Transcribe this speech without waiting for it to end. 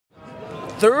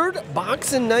third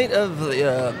boxing night of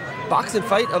the boxing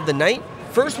fight of the night.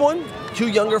 First one, 2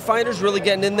 younger fighters really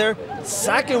getting in there.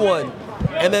 Second one,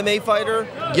 MMA fighter,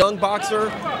 young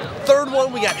boxer. Third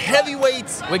one, we got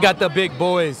heavyweights. We got the big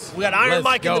boys. We got Iron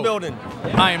Mike in the building.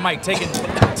 Iron Mike taking,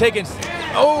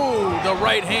 oh, the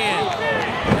right hand.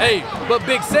 Hey, but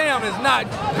Big Sam is not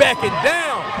backing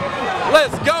down.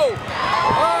 Let's go.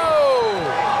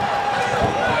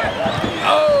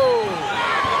 Oh,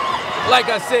 like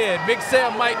I said, Big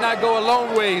Sam might not go a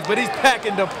long ways, but he's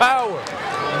packing the power.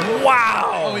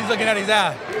 Wow. Oh, he's looking at his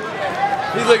eye.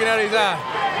 He's looking at his eye.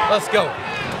 Let's go.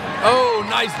 Oh,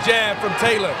 nice jab from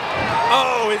Taylor.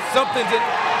 Oh, something's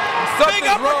big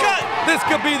uppercut. Wrong. This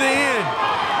could be the end.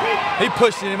 He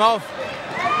pushing him off.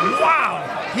 Wow.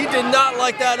 He did not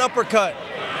like that uppercut.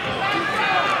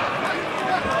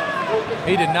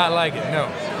 He did not like it,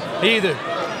 no. Either.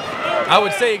 I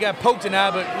would say he got poked in the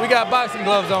eye, but we got boxing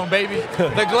gloves on, baby.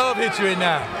 The glove hit you in the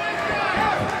eye.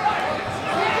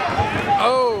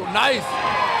 Oh, nice.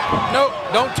 Nope,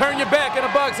 don't turn your back in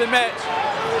a boxing match.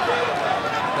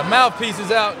 The mouthpiece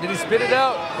is out. Did he spit it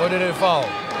out or did it fall?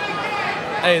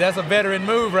 Hey, that's a veteran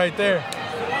move right there.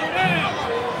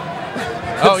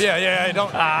 Oh, yeah,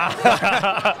 don't.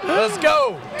 Let's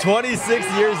go. 26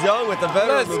 years young with the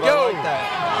veteran move. Let's go. I like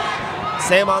that.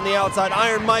 Sam on the outside,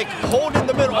 Iron Mike holding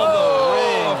the middle of the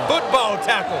ring. Football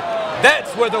tackle.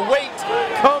 That's where the weight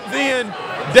comes in,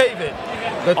 David.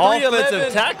 The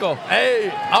offensive tackle. Hey,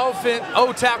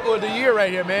 tackle of the year right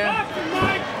here, man.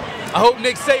 I hope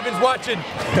Nick Saban's watching.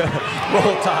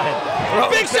 Roll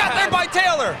Tide. Big shot there by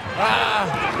Taylor.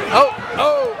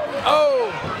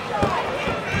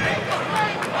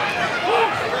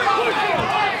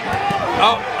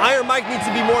 Oh, Iron Mike needs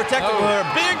to be more technical here.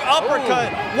 Big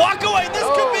uppercut. Walk away. This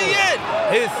could be it.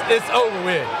 It's over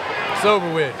with. It's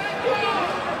over with.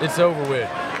 It's over with.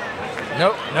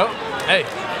 Nope. Hey,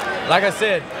 like I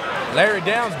said, Larry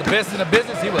Downs, the best in the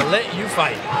business. He will let you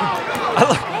fight.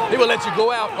 He will let you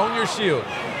go out on your shield.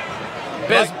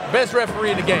 Best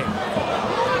referee in the game.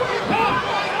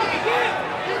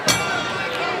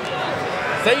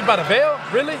 Saved by the bell?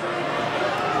 Really?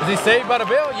 Is he saved by the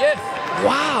bell? Yes.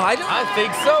 Wow, I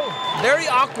think so. Very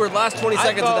awkward last 20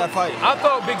 seconds of that fight. I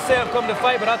thought Big Sam come to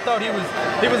fight, but I thought he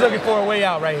was looking for a way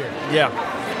out right here. Yeah.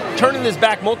 Turning his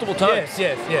back multiple times.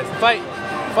 Yes.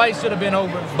 Fight should have been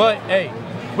over, but hey,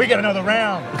 we got another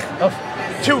round of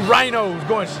 2 rhinos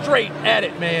going straight at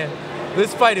it, man.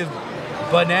 This fight is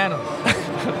bananas.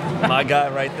 My guy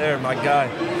right there, my guy.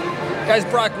 Guys,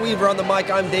 Brock Weaver on the mic.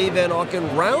 I'm Dave Van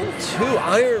Auken. Round 2,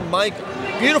 Iron Mike.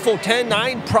 Beautiful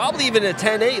 10-9, probably even a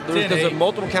 10-8. There's a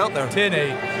multiple count there.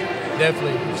 10-8,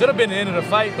 definitely. Should have been the end of the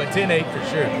fight, but 10-8 for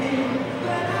sure.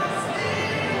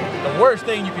 The worst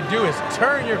thing you can do is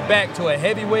turn your back to a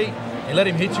heavyweight and let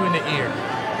him hit you in the ear.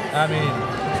 I mean.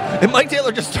 And Mike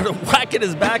Taylor just started whacking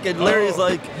his back, and Larry's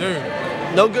like, dude,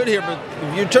 no good here, but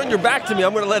if you turn your back to me,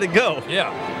 I'm going to let it go.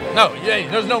 Yeah. No,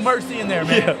 there's no mercy in there,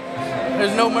 man. Yeah.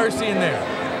 There's no mercy in there.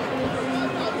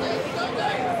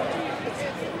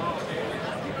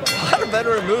 A lot of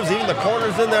veteran moves, even the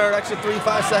corners in there, an extra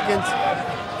 3-5 seconds.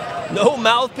 No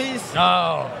mouthpiece.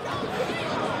 Oh.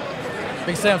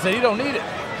 Big Sam said he don't need it.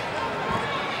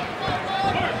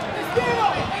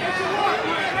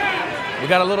 We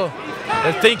got a little,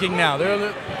 they're thinking now.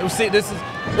 See, this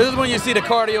is when you see the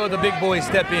cardio of the big boys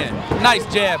step in. Nice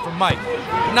jab from Mike.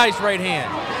 Nice right hand.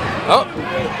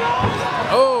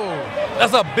 Oh,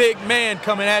 that's a big man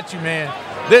coming at you, man.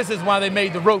 This is why they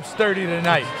made the ropes sturdy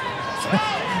tonight.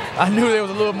 I knew they was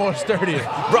a little more sturdier.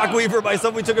 Brock Weaver,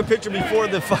 myself, we took a picture before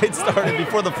the fight started,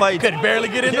 before the fight. Could barely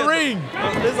get in the ring.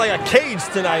 This is like a cage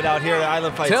tonight out here at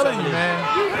Island Fight. Telling you, man.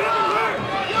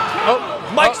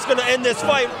 Mike's gonna end this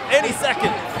fight any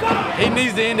second. He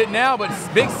needs to end it now, but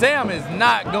Big Sam is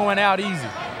not going out easy.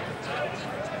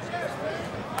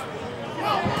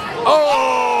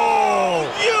 Oh!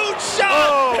 Huge shot!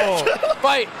 Oh!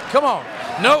 Fight, come on.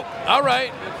 Nope, all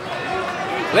right.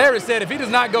 Larry said if he does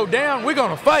not go down, we're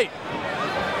gonna fight.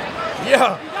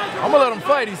 Yeah, I'm gonna let him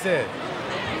fight, he said.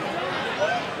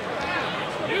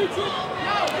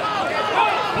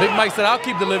 Big Mike said, I'll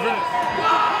keep delivering.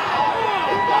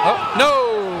 Oh, no!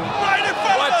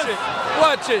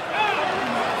 Watch it.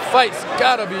 Fight's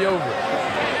gotta be over.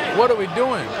 What are we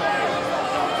doing?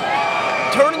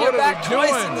 Turning your back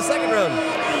twice in the second round.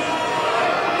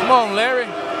 Come on, Larry.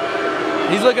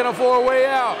 He's looking for a way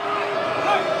out.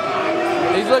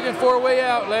 He's looking for a way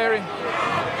out, Larry.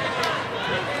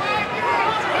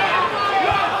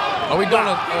 Are we doing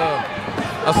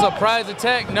a surprise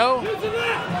attack? No?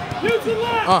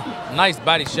 Nice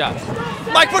body shots.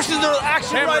 Mike pushes the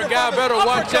action Camera right guy better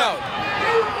watch out.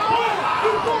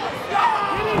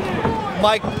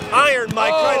 Mike, Iron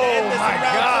Mike, trying to end this in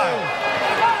round two.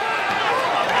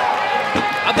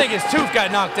 I think his tooth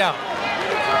got knocked out.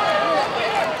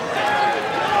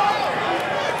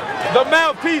 The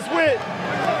mouthpiece went.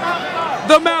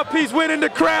 The mouthpiece went in the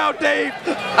crowd, Dave.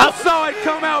 I saw it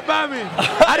come out by me.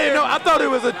 I didn't know. I thought it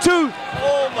was a tooth.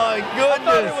 Oh my goodness. I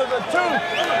thought it was a tooth.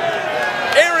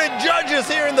 Aaron Judge is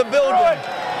here in the building.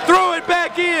 Throw it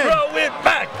back in. Throw it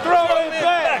back. Throw it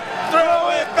back. Throw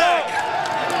it back.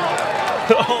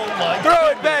 Oh my Throw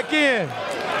it back in.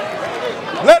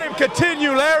 Let him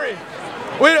continue, Larry.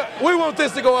 We want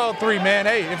this to go all three, man.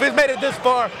 Hey, if it's made it this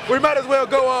far, we might as well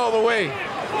go all the way.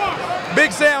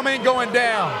 Big Sam ain't going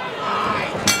down.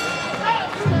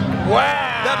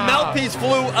 Wow. That mouthpiece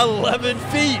flew 11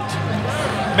 feet.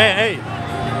 Man, hey,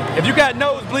 if you got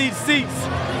nosebleed seats,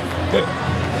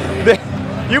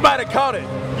 you might have caught it.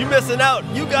 You missing out.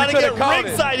 You got to get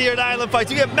ringside here at Island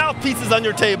Fights. You get mouthpieces on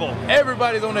your table.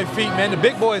 Everybody's on their feet, man. The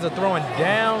big boys are throwing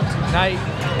down tonight.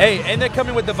 Hey, and they're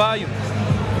coming with the volume.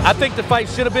 I think the fight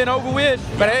should have been over with,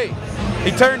 but hey,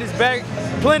 he turned his back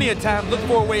plenty of times, looked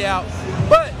for a way out.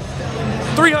 But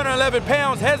 311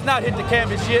 pounds has not hit the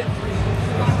canvas yet.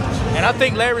 And I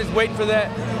think Larry's waiting for that.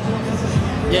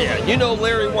 Yeah, you know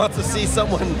Larry wants to see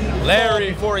someone fall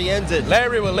before he ends it.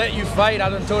 Larry will let you fight. I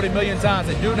done told him a million times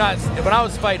that do not, when I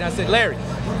was fighting, I said, Larry,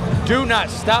 do not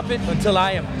stop it until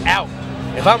I am out.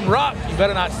 If I'm rocked, you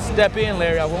better not step in,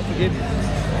 Larry. I won't forgive you.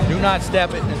 Do not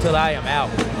stop it until I am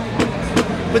out.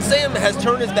 But Sam has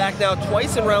turned his back now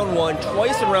twice in round one,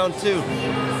 twice in round two.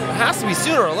 It has to be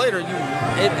sooner or later.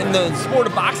 In the sport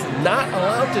of boxing, not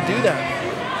allowed to do that.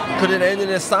 Could it end in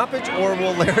a stoppage, or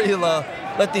will Larry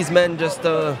let these men just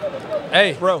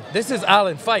hey, bro, this is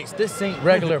Island Fights. This ain't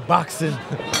regular boxing.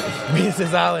 This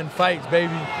is Island Fights,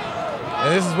 baby.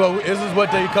 And this is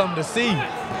what they come to see.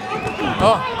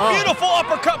 Beautiful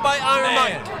uppercut by Iron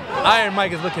Mike. Iron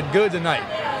Mike is looking good tonight.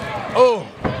 Oh,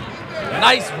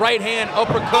 nice right hand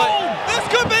uppercut. Oh, this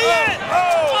could be it.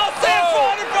 Sam's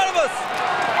right in front of us.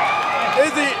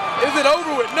 Is it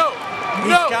over with? No.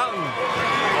 He's counting.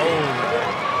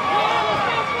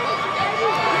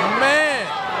 Man.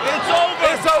 It's over.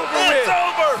 It's over with. It's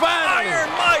over. Finally.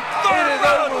 Iron Mike, third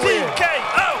round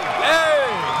TKO. Hey,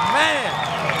 man.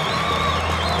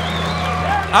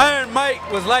 Iron Mike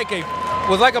was like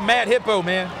a mad hippo,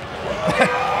 man.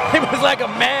 He was like a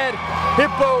mad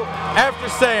hippo after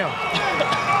Sam.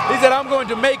 He said, I'm going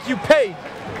to make you pay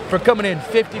for coming in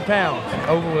 50 pounds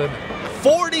over with me.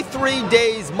 43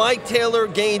 days, Mike Taylor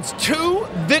gains 2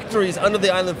 victories under the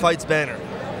Island Fights banner.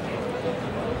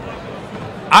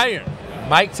 Iron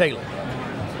Mike Taylor.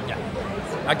 Yeah,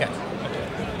 I got you.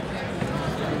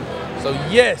 So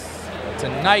yes,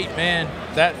 tonight, man,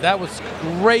 that was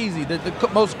crazy. The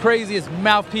most craziest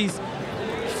mouthpiece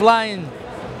flying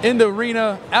in the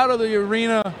arena, out of the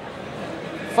arena.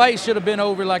 Fight should have been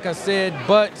over, like I said,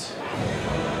 but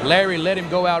Larry let him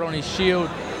go out on his shield.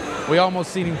 We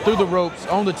almost seen him through the ropes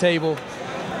on the table.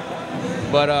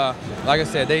 But like I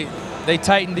said, they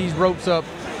tightened these ropes up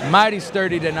mighty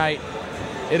sturdy tonight.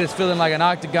 It is feeling like an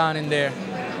octagon in there.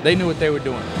 They knew what they were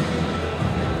doing.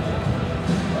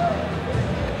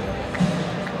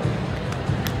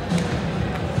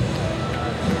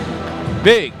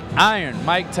 Big Iron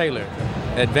Mike Taylor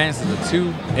advances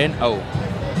to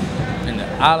 2-0 in the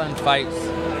Island Fights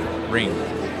ring.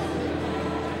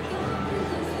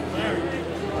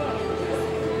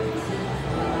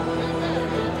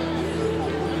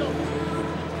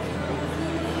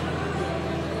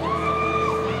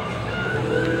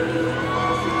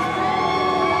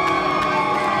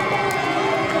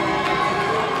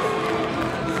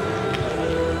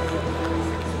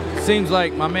 Seems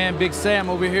like my man Big Sam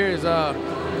over here is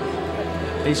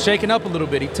he's shaking up a little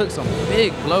bit. He took some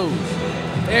big blows,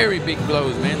 very big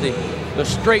blows, man. The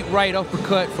straight right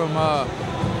uppercut from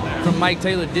Mike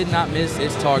Taylor did not miss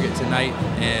its target tonight,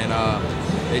 and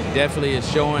it definitely is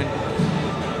showing.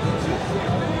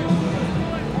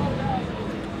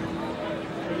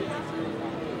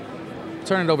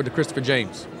 Turn it over to Christopher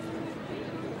James.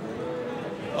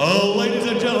 Ladies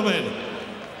and gentlemen,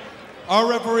 our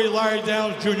referee, Larry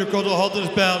Downs Jr., calls a halt to this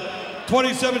bout.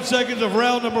 27 seconds of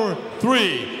round number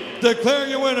 3. Declaring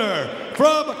your winner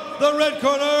from the red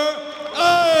corner,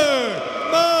 Iron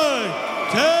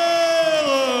Mike Taylor.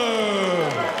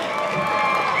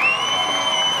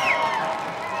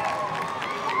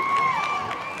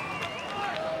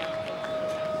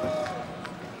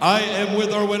 I am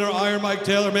with our winner, Iron Mike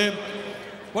Taylor, man.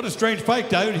 What a strange fight,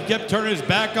 dude. He kept turning his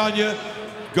back on you,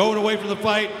 going away from the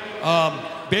fight.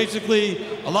 Basically,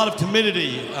 a lot of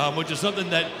timidity, which is something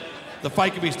that the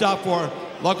fight can be stopped for.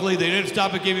 Luckily, they didn't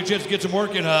stop it, gave you a chance to get some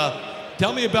work in.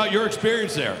 Tell me about your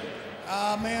experience there.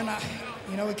 Man,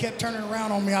 you know, he kept turning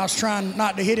around on me. I was trying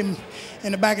not to hit him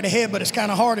in the back of the head, but it's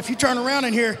kind of hard. If you turn around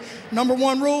in here,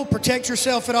 #1 rule, protect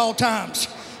yourself at all times.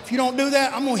 If you don't do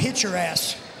that, I'm going to hit your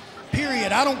ass.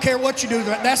 Period. I don't care what you do.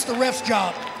 That's the ref's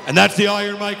job. And that's the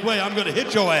Iron Mike way. I'm going to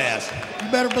hit your ass.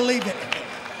 You better believe it.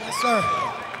 Yes, sir.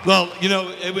 Well, you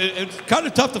know, it's kind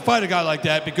of tough to fight a guy like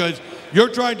that because you're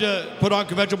trying to put on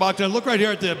conventional boxing. And look right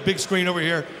here at the big screen over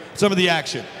here, some of the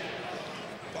action.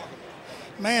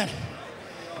 Man,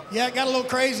 yeah, it got a little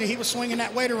crazy. He was swinging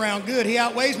that weight around good. He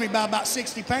outweighs me by about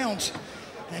 60 pounds,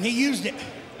 and he used it.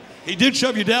 He did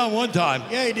shove you down one time.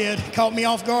 Yeah, he did. Caught me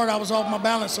off guard. I was off my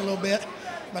balance a little bit,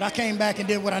 but I came back and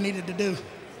did what I needed to do.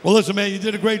 Well, listen, man, you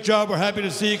did a great job. We're happy to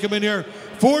see you come in here.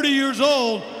 40 years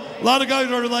old. A lot of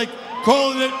guys are like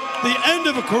calling it the end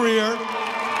of a career,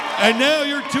 and now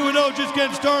you're 2-0 just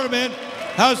getting started, man.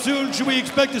 How soon should we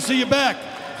expect to see you back?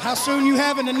 How soon you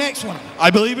having the next one? I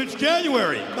believe it's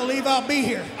January. I believe I'll be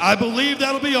here. I believe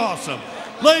that'll be awesome.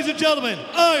 Ladies and gentlemen,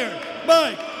 Iron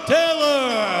Mike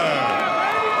Taylor.